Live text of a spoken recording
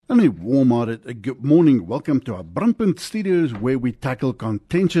And a warm-hearted good morning. Welcome to our Brandpunt Studios, where we tackle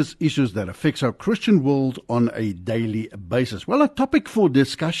contentious issues that affects our Christian world on a daily basis. Well, a topic for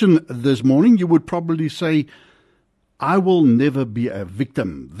discussion this morning, you would probably say, I will never be a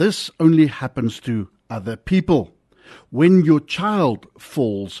victim. This only happens to other people. When your child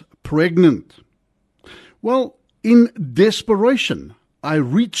falls pregnant. Well, in desperation, I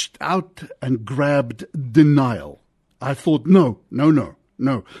reached out and grabbed denial. I thought, no,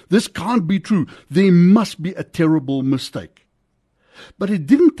 this can't be true. There must be a terrible mistake. But it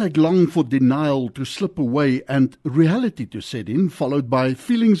didn't take long for denial to slip away and reality to set in, followed by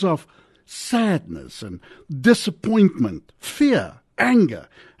feelings of sadness and disappointment, fear, anger,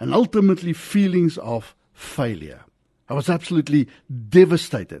 and ultimately feelings of failure. I was absolutely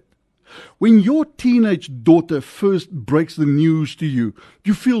devastated. When your teenage daughter first breaks the news to you,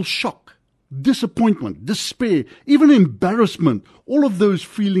 you feel shock, disappointment, despair, even embarrassment, all of those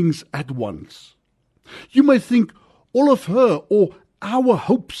feelings at once. You may think all of her or our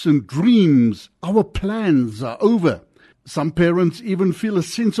hopes and dreams, our plans are over. Some parents even feel a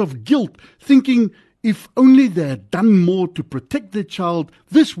sense of guilt, thinking if only they had done more to protect their child,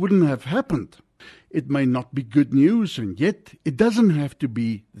 this wouldn't have happened. It may not be good news, and yet it doesn't have to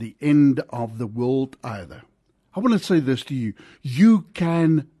be the end of the world either. I want to say this to you. You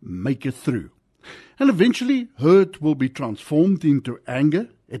can make it through. And eventually, hurt will be transformed into anger.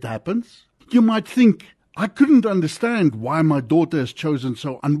 It happens. You might think, I couldn't understand why my daughter has chosen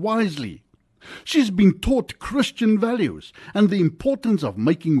so unwisely. She's been taught Christian values and the importance of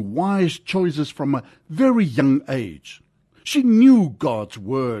making wise choices from a very young age. She knew God's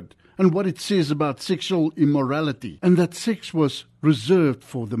word and what it says about sexual immorality, and that sex was reserved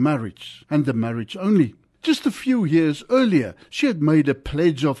for the marriage, and the marriage only. Just a few years earlier, she had made a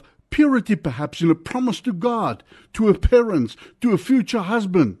pledge of purity, perhaps in a promise to God, to her parents, to her future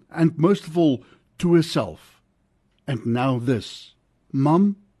husband, and most of all, to herself. And now this.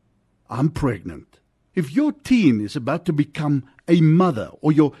 Mom, I'm pregnant. If your teen is about to become a mother,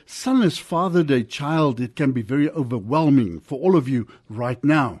 or your son has fathered a child, it can be very overwhelming for all of you right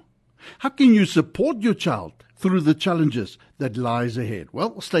now. How can you support your child through the challenges that lies ahead?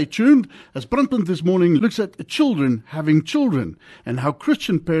 Well, stay tuned as Brandpunt this morning looks at children having children and how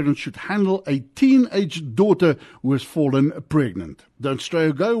Christian parents should handle a teenage daughter who has fallen pregnant. Don't stray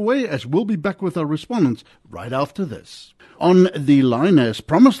or go away, as we'll be back with our respondents right after this. On the line, as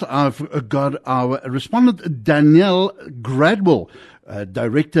promised, I've got our respondent, Danielle Gradwell,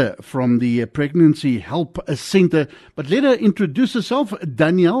 Director from the Pregnancy Help Center. But let her introduce herself.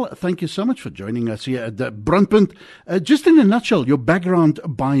 Danielle, thank you so much for joining us here at the Brandpunt. Just in a nutshell, your background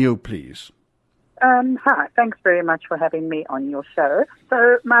bio, please. Hi, thanks very much for having me on your show.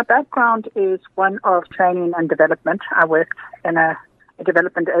 So my background is one of training and development. I worked in a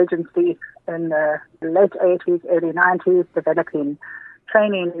development agency in the late 80s, early 90s, developing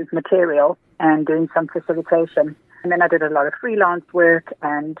training studied and doing some facilitation. And then I did a lot of freelance work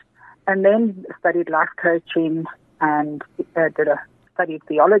and then studied life coaching and studied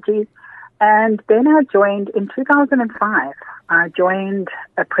theology. And then I joined, in 2005, I joined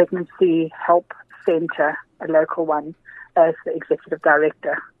a pregnancy help center, a local one, as the executive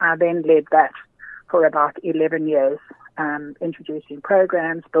director. I then led that for about 11 years, introducing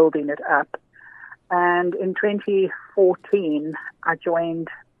programs, building it up. And in 2014, I joined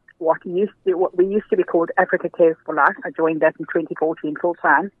what we used to be called Africa Cares for Life. I joined that in 2014 full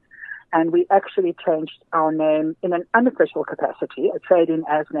time, and we actually changed our name in an unofficial capacity, a trade-in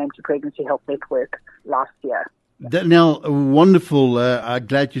as name to Pregnancy Help Network last year. Now, wonderful. I'm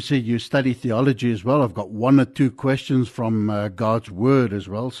glad you said you study theology as well. I've got one or two questions from God's Word as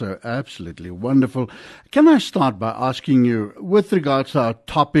well, so absolutely wonderful. Can I start by asking you, with regards to our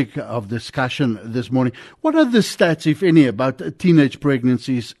topic of discussion this morning, what are the stats, if any, about teenage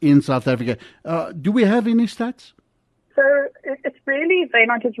pregnancies in South Africa? Do we have any stats? So it's really,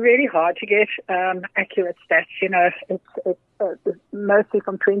 Zainant, it's really hard to get accurate stats. You know, it's mostly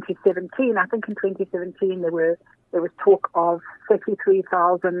from 2017. I think in 2017 there was talk of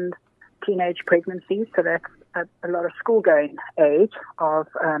 33,000 teenage pregnancies. So that's a lot of school-going age of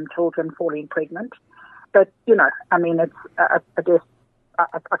children falling pregnant. But you know, I mean, it's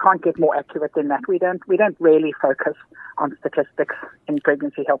I can't get more accurate than that. We don't really focus on statistics in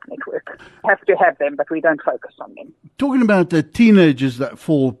Pregnancy Help Network. We have to have them, but we don't focus on them. Talking about the teenagers that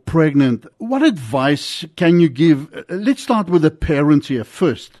fall pregnant, what advice can you give? Let's start with the parents here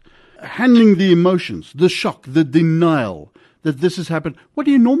first. Handling the emotions, the shock, the denial that this has happened. What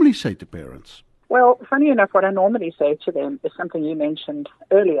do you normally say to parents? Well, funny enough, what I normally say to them is something you mentioned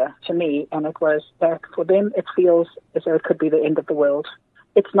earlier to me, and it was that for them it feels as though it could be the end of the world.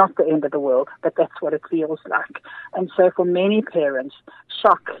 it's not the end of the world, but that's what it feels like. And so for many parents,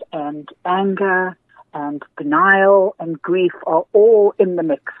 shock and anger and denial and grief are all in the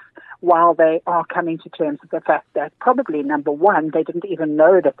mix while they are coming to terms with the fact that probably, number one, they didn't even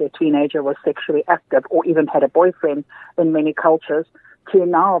know that their teenager was sexually active or even had a boyfriend in many cultures, to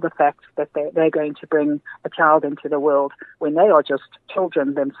now the fact that they're going to bring a child into the world when they are just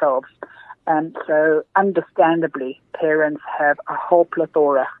children themselves. And so, understandably, parents have a whole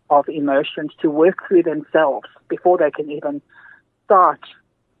plethora of emotions to work through themselves before they can even start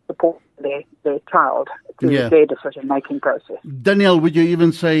supporting their child through their decision-making process. Danielle, would you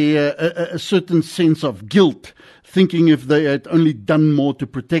even say a certain sense of guilt, thinking if they had only done more to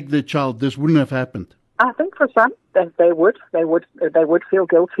protect their child, this wouldn't have happened? I think for some, they would feel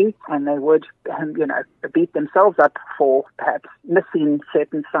guilty, and they would, beat themselves up for perhaps missing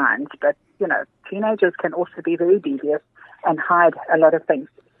certain signs. But teenagers can also be very devious and hide a lot of things.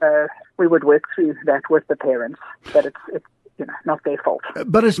 So we would work through that with the parents, but it's not their fault.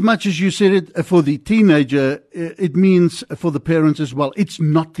 But as much as you said it for the teenager, it means for the parents as well. It's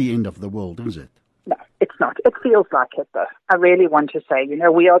not the end of the world, is it? No, it's not. It feels like it, though. I really want to say,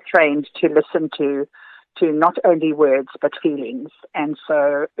 we are trained to listen to not only words but feelings, and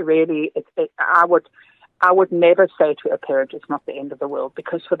so really, I would never say to a parent it's not the end of the world,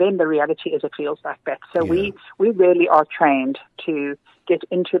 because for them the reality is it feels like that. So we really are trained to get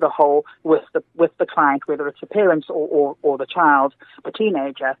into the hole with the client, whether it's the parents or the child, the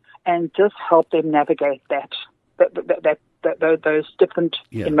teenager, and just help them navigate those different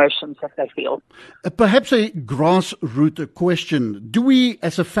emotions that they feel. Perhaps a grassroots question. Do we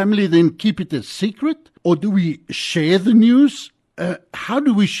as a family then keep it a secret, or do we share the news? How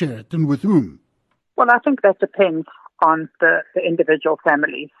do we share it, and with whom? Well, I think that depends on the individual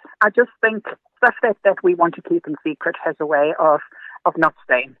families. I just think stuff that we want to keep in secret has a way of not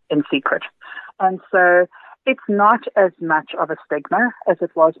staying in secret. And so it's not as much of a stigma as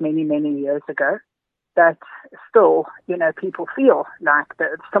it was many, many years ago. That still, people feel like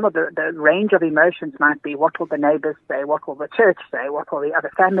some of the range of emotions might be, what will the neighbors say, what will the church say, what will the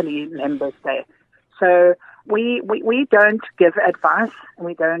other family members say. So we don't give advice,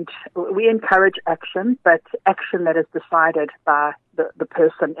 we encourage action, but action that is decided by the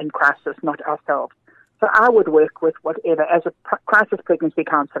person in crisis, not ourselves. So I would work with whatever, as a crisis pregnancy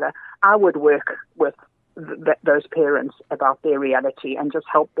counselor, I would work with those parents about their reality and just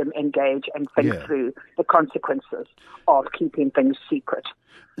help them engage and think through the consequences of keeping things secret.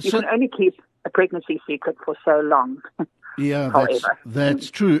 You can only keep a pregnancy secret for so long. Yeah,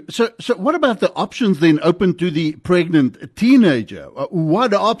 that's true. So what about the options then open to the pregnant teenager?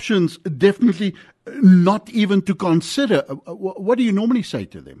 What options definitely not even to consider? What do you normally say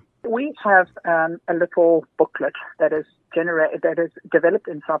to them? We have a little booklet that is developed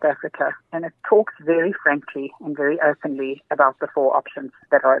in South Africa, and it talks very frankly and very openly about the 4 options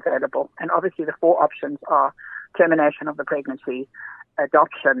that are available. And obviously the 4 options are termination of the pregnancy,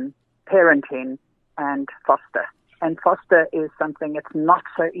 adoption, parenting, and foster. And foster is something that's not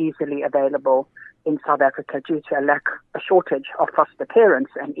so easily available in South Africa due to a shortage of foster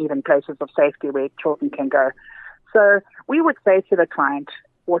parents and even places of safety where children can go. So we would say to the client,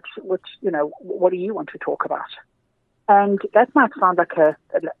 what do you want to talk about? And that might sound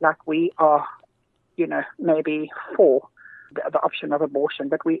like we are, maybe for the option of abortion,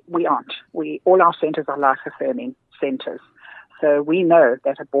 but we aren't. All our centers are life-affirming centers. So we know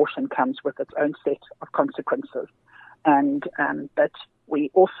that abortion comes with its own set of consequences. And but we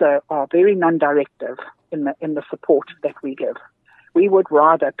also are very non-directive in the support that we give. We would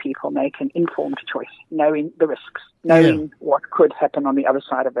rather people make an informed choice, knowing the risks, knowing what could happen on the other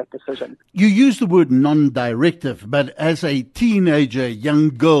side of that decision. You use the word non-directive, but as a teenager, young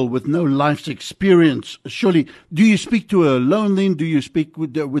girl with no life's experience, surely, do you speak to her alone then? Do you speak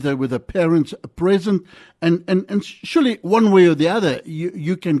with her parents present? And surely one way or the other,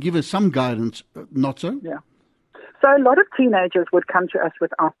 you can give her some guidance, not so? Yeah. So a lot of teenagers would come to us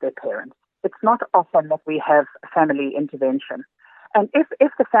without their parents. It's not often that we have family intervention. And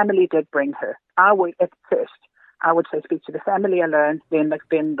if the family did bring her, I would say speak to the family alone, then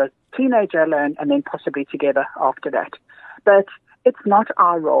the teenager alone, and then possibly together after that. But it's not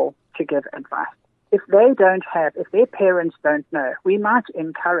our role to give advice. If their parents don't know, we might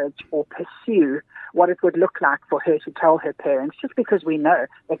encourage or pursue what it would look like for her to tell her parents, just because we know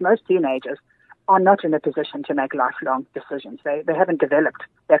that most teenagers are not in a position to make lifelong decisions. They haven't developed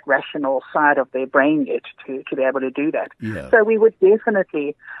that rational side of their brain yet to be able to do that. Yeah. So we would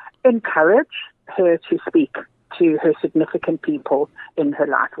definitely encourage her to speak to her significant people in her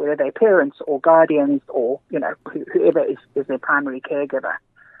life, whether they're parents or guardians or, whoever is their primary caregiver.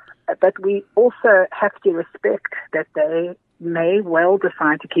 But we also have to respect that they may well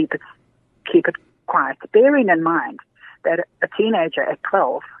decide to keep it quiet, bearing in mind that a teenager at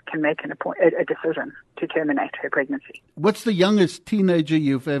 12 can make a decision to terminate her pregnancy. What's the youngest teenager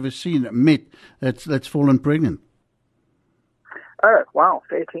you've ever met that's fallen pregnant? Oh, wow,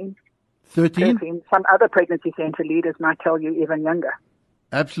 13. 13? 13. Some other pregnancy center leaders might tell you even younger.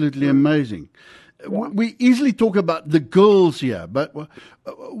 Absolutely amazing. Yeah. We easily talk about the girls here, but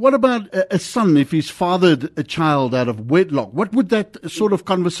what about a son if he's fathered a child out of wedlock? What would that sort of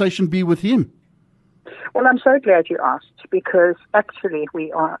conversation be with him? Well, I'm so glad you asked, because actually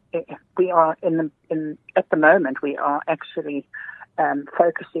we are at the moment we are actually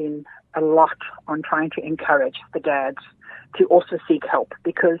focusing a lot on trying to encourage the dads to also seek help,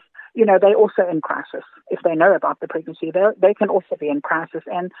 because they're also in crisis. If they know about the pregnancy, they can also be in crisis,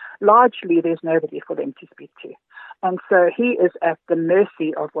 and largely there's nobody for them to speak to. And so he is at the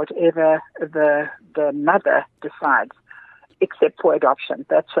mercy of whatever the mother decides, except for adoption.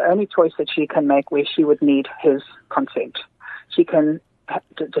 That's the only choice that she can make where she would need his consent. She can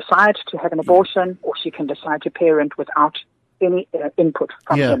decide to have an abortion, or she can decide to parent without any input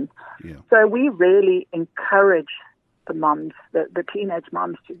from him. Yeah. So we really encourage the moms, the teenage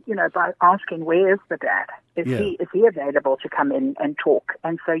moms, by asking, where is the dad? Is he available to come in and talk?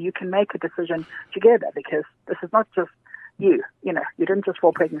 And so you can make a decision together, because this is not just you. You didn't just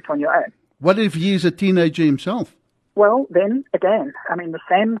fall pregnant on your own. What if he is a teenager himself? Well, then again, the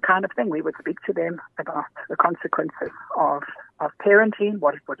same kind of thing. We would speak to them about the consequences of parenting,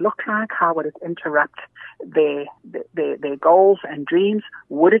 what it would look like, how would it interrupt their goals and dreams.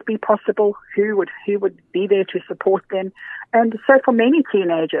 Would it be possible? Who would be there to support them? And so for many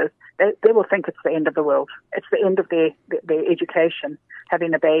teenagers, they will think it's the end of the world. It's the end of their education,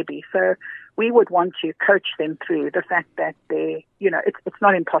 having a baby. So we would want to coach them through the fact that it's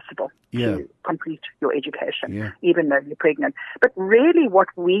not impossible to complete your education, even though you're pregnant. But really what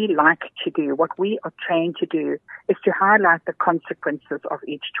we like to do, what we are trained to do, is to highlight the consequences of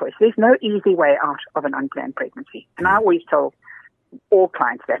each choice. There's no easy way out of an unplanned pregnancy. And I always tell all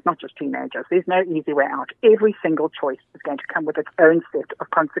clients that, not just teenagers. There's no easy way out. Every single choice is going to come with its own set of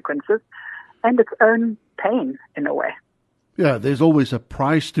consequences and its own pain, in a way. Yeah, there's always a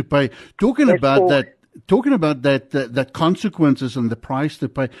price to pay. Talking about that consequences and the price to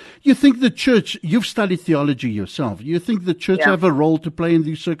pay. You think the church? You've studied theology yourself. You think the church have a role to play in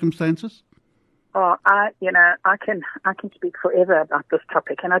these circumstances? Oh, I can speak forever about this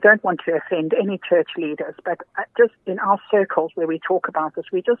topic, and I don't want to offend any church leaders, but just in our circles where we talk about this,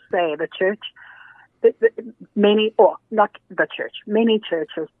 we just say the church, many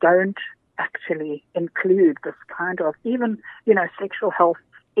churches don't actually include this kind of even, sexual health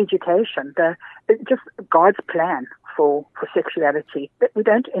education, just God's plan for sexuality. But we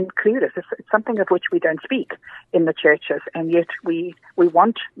don't include it. It's something of which we don't speak in the churches, and yet we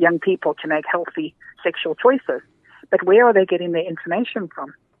want young people to make healthy sexual choices. But where are they getting their information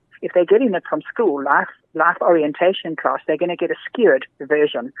from? If they're getting it from school, life orientation class, they're going to get a skewed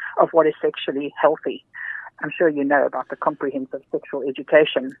version of what is sexually healthy. I'm sure you know about the Comprehensive Sexual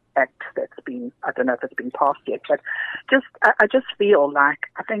Education Act that's been, I don't know if it's been passed yet, but I just feel like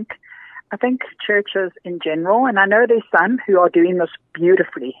I think churches in general, and I know there's some who are doing this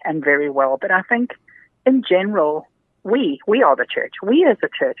beautifully and very well, but I think in general, we are the church. We as a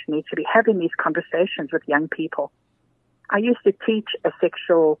church need to be having these conversations with young people. I used to teach a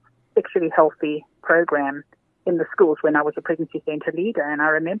sexually healthy program in the schools when I was a pregnancy center leader, and I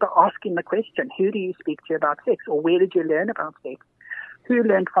remember asking the question, who do you speak to about sex, or where did you learn about sex? Who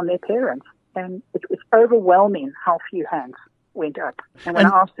learned from their parents? And it was overwhelming how few hands went up. And when I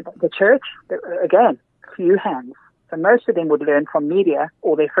asked about the church, again, few hands. So most of them would learn from media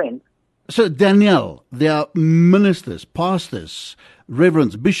or their friends. So, Danielle, there are ministers, pastors,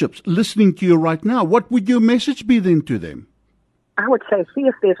 reverends, bishops listening to you right now. What would your message be then to them? I would say, see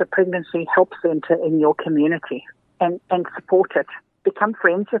if there's a pregnancy help center in your community and support it. Become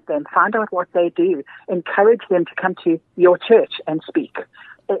friends with them. Find out what they do. Encourage them to come to your church and speak.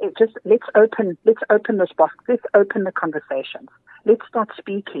 Let's open this box. Let's open the conversations. Let's start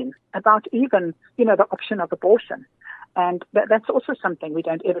speaking about even, the option of abortion. And that's also something we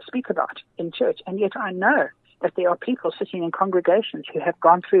don't ever speak about in church. And yet I know that there are people sitting in congregations who have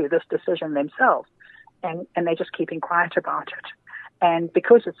gone through this decision themselves, and they're just keeping quiet about it. And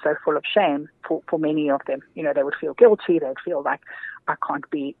because it's so full of shame for many of them, they would feel guilty. They'd feel like, I can't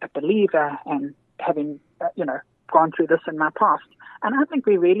be a believer and having, gone through this in my past. And I think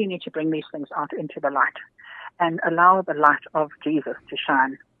we really need to bring these things out into the light and allow the light of Jesus to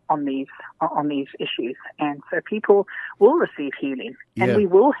shine on these issues. And so people will receive healing, and we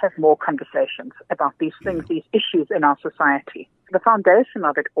will have more conversations about these things, these issues in our society. The foundation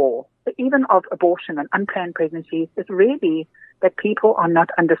of it all, even of abortion and unplanned pregnancies, is really that people are not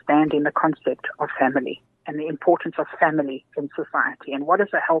understanding the concept of family and the importance of family in society, and what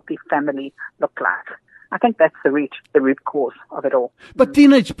does a healthy family look like. I think that's the root cause of it all. But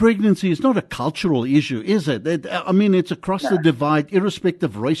teenage pregnancy is not a cultural issue, is it? It's across the divide,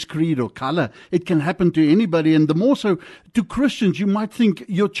 irrespective of race, creed, or color. It can happen to anybody, and the more so to Christians. You might think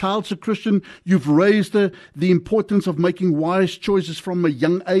your child's a Christian. You've raised her, the importance of making wise choices from a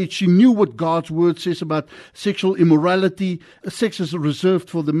young age. She knew what God's word says about sexual immorality. Sex is reserved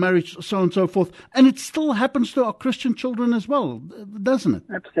for the marriage, so on and so forth. And it still happens to our Christian children as well, doesn't it?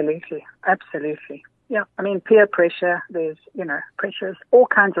 Absolutely. Yeah, peer pressure, there's, pressures, all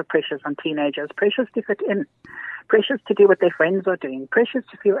kinds of pressures on teenagers, pressures to fit in, pressures to do what their friends are doing, pressures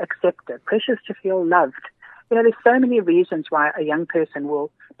to feel accepted, pressures to feel loved. There's so many reasons why a young person will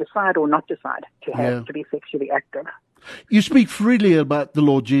decide or not decide to be sexually active. You speak freely about the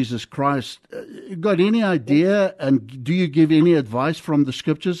Lord Jesus Christ. Got any idea, and do you give any advice from the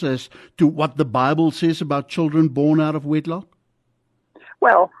scriptures as to what the Bible says about children born out of wedlock?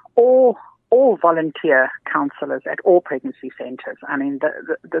 Well, all volunteer counselors at all pregnancy centers.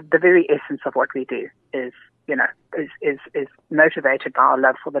 The very essence of what we do is motivated by our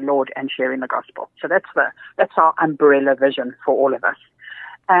love for the Lord and sharing the gospel. So that's our umbrella vision for all of us.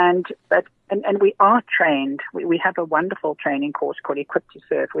 And we are trained. We have a wonderful training course called Equip to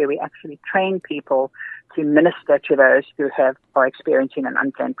Serve, where we actually train people to minister to those who are experiencing an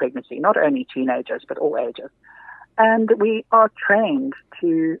unplanned pregnancy, not only teenagers, but all ages. And we are trained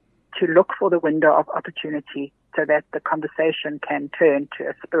to look for the window of opportunity so that the conversation can turn to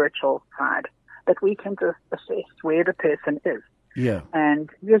a spiritual side, that we can just assess where the person is. Yeah. And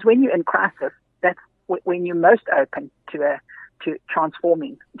because when you're in crisis, that's when you're most open to a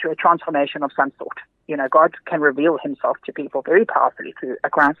transformation of some sort. God can reveal himself to people very powerfully through a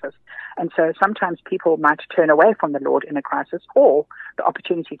crisis. And so sometimes people might turn away from the Lord in a crisis, or the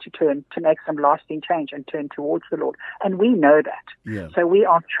opportunity to make some lasting change and turn towards the Lord. And we know that. Yeah. So we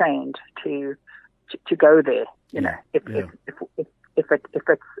are trained to go there. If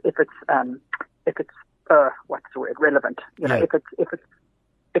it's what's the word, relevant. If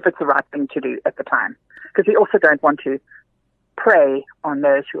it's the right thing to do at the time. Because we also don't want to prey on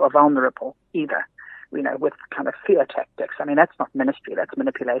those who are vulnerable either, with kind of fear tactics. That's not ministry, that's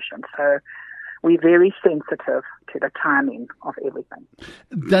manipulation. So we're very sensitive to the timing of everything.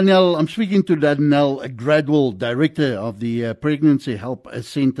 Danielle, I'm speaking to Danielle Gradwell, Director of the Pregnancy Help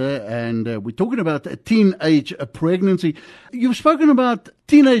Center, and we're talking about a teenage pregnancy. You've spoken about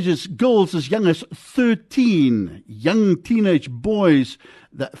teenagers, girls as young as 13, young teenage boys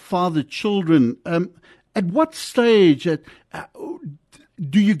that father children. At what stage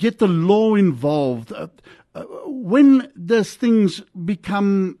do you get the law involved? When does things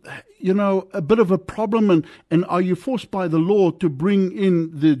become, a bit of a problem, and are you forced by the law to bring in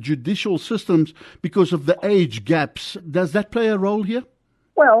the judicial systems because of the age gaps? Does that play a role here?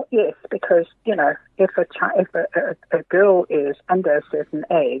 Well, yes, because, if a girl is under a certain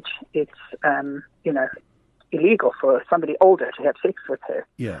age, it's, illegal for somebody older to have sex with her.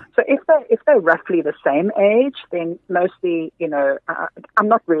 Yeah. So if they're roughly the same age, then mostly, I'm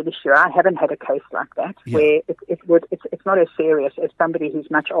not really sure. I haven't had a case like that where it's not as serious as somebody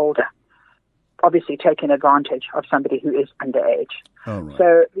who's much older, obviously taking advantage of somebody who is underage. Oh, right.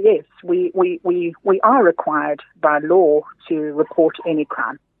 So yes, we are required by law to report any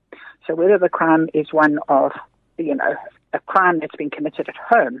crime. So whether the crime is one of, a crime that's been committed at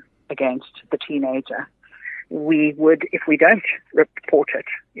home against the teenager, we would, if we don't report it,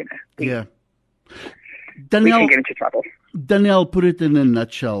 Danielle, we can get into trouble. Danielle, put it in a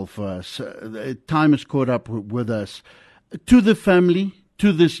nutshell for us. Time has caught up with us. To the family,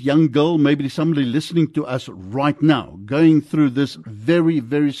 to this young girl, maybe somebody listening to us right now, going through this very,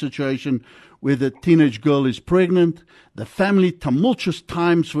 very situation where the teenage girl is pregnant, the family, tumultuous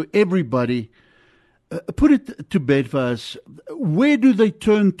times for everybody. Put it to bed for us. Where do they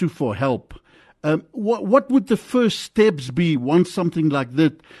turn to for help? What would the first steps be once something like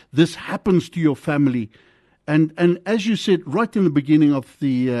this happens to your family? And as you said right in the beginning of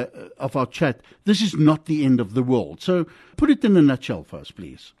of our chat, this is not the end of the world. So put it in a nutshell for us,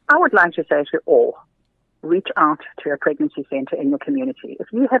 please. I would like to say to all, reach out to a pregnancy center in your community. If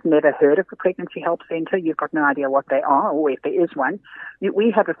you have never heard of the Pregnancy Help Center, you've got no idea what they are, or if there is one.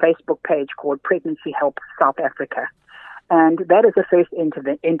 We have a Facebook page called Pregnancy Help South Africa. And that is the first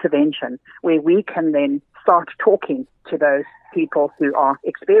intervention where we can then start talking to those people who are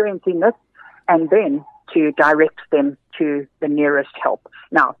experiencing this and then to direct them to the nearest help.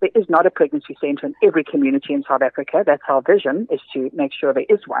 Now, there is not a pregnancy center in every community in South Africa. That's our vision, is to make sure there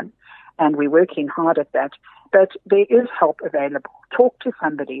is one. And we're working hard at that. But there is help available. Talk to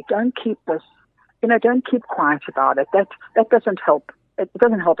somebody. Don't keep this, don't keep quiet about it. That doesn't help. It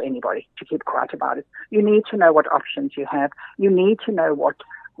doesn't help anybody to keep quiet about it. You need to know what options you have. You need to know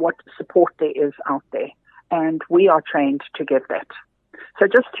what support there is out there. And we are trained to give that. So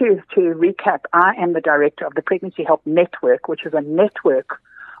just to recap, I am the director of the Pregnancy Help Network, which is a network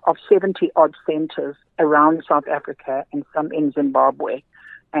of 70-odd centers around South Africa and some in Zimbabwe.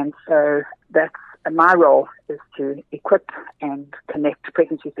 And so that's my role, is to equip and connect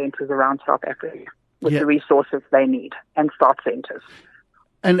pregnancy centers around South Africa with the resources they need and start centers.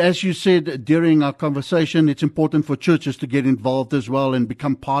 And as you said during our conversation, it's important for churches to get involved as well and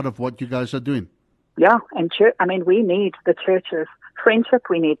become part of what you guys are doing. Yeah, and we need the church's friendship,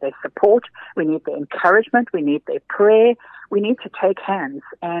 we need their support, we need their encouragement, we need their prayer, we need to take hands.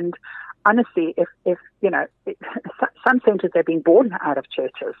 And honestly, if some centers have been born out of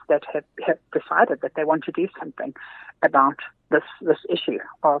churches that have decided that they want to do something about this issue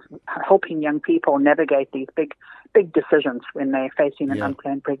of helping young people navigate these big decisions when they're facing an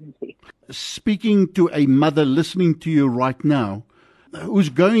unplanned pregnancy. Speaking to a mother listening to you right now, who's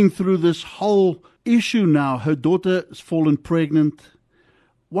going through this whole issue now, her daughter has fallen pregnant,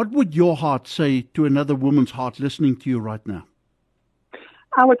 what would your heart say to another woman's heart listening to you right now?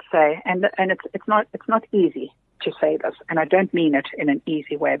 I would say, and it's not easy to say this, and I don't mean it in an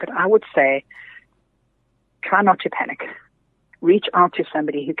easy way, but I would say, try not to panic. Reach out to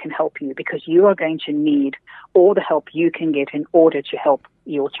somebody who can help you, because you are going to need all the help you can get in order to help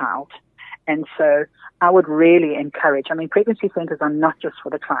your child. And so I would really encourage, pregnancy centers are not just for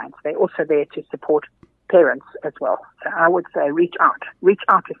the clients. They're also there to support parents as well. So I would say reach out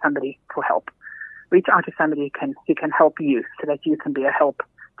to somebody for help. Reach out to somebody who can help you so that you can be a help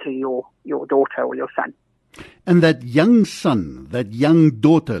to your daughter or your son. And that young son, that young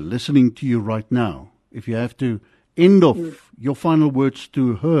daughter listening to you right now, if you have to end off your final words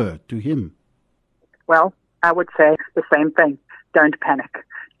to her, to him. Well, I would say the same thing. Don't panic.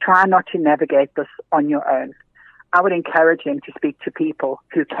 Try not to navigate this on your own. I would encourage him to speak to people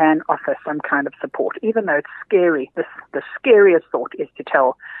who can offer some kind of support, even though it's scary. The scariest thought is to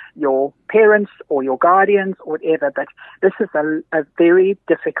tell your parents or your guardians or whatever, but this is a very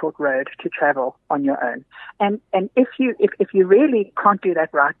difficult road to travel on your own. And if you really can't do that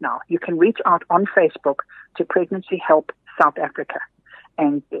right now, you can reach out on Facebook to Pregnancy Help South Africa,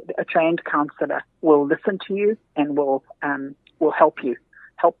 and a trained counselor will listen to you and will help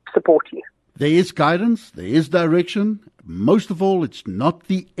support you. There is guidance, there is direction. Most of all, it's not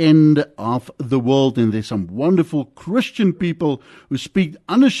the end of the world. And there's some wonderful Christian people who speak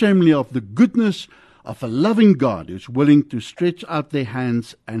unashamedly of the goodness of a loving God who's willing to stretch out their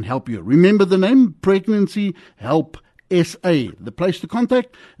hands and help you. Remember the name, Pregnancy Help SA. The place to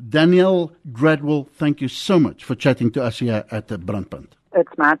contact, Danielle Gradwell. Thank you so much for chatting to us here at the Brandpunt.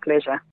 It's my pleasure.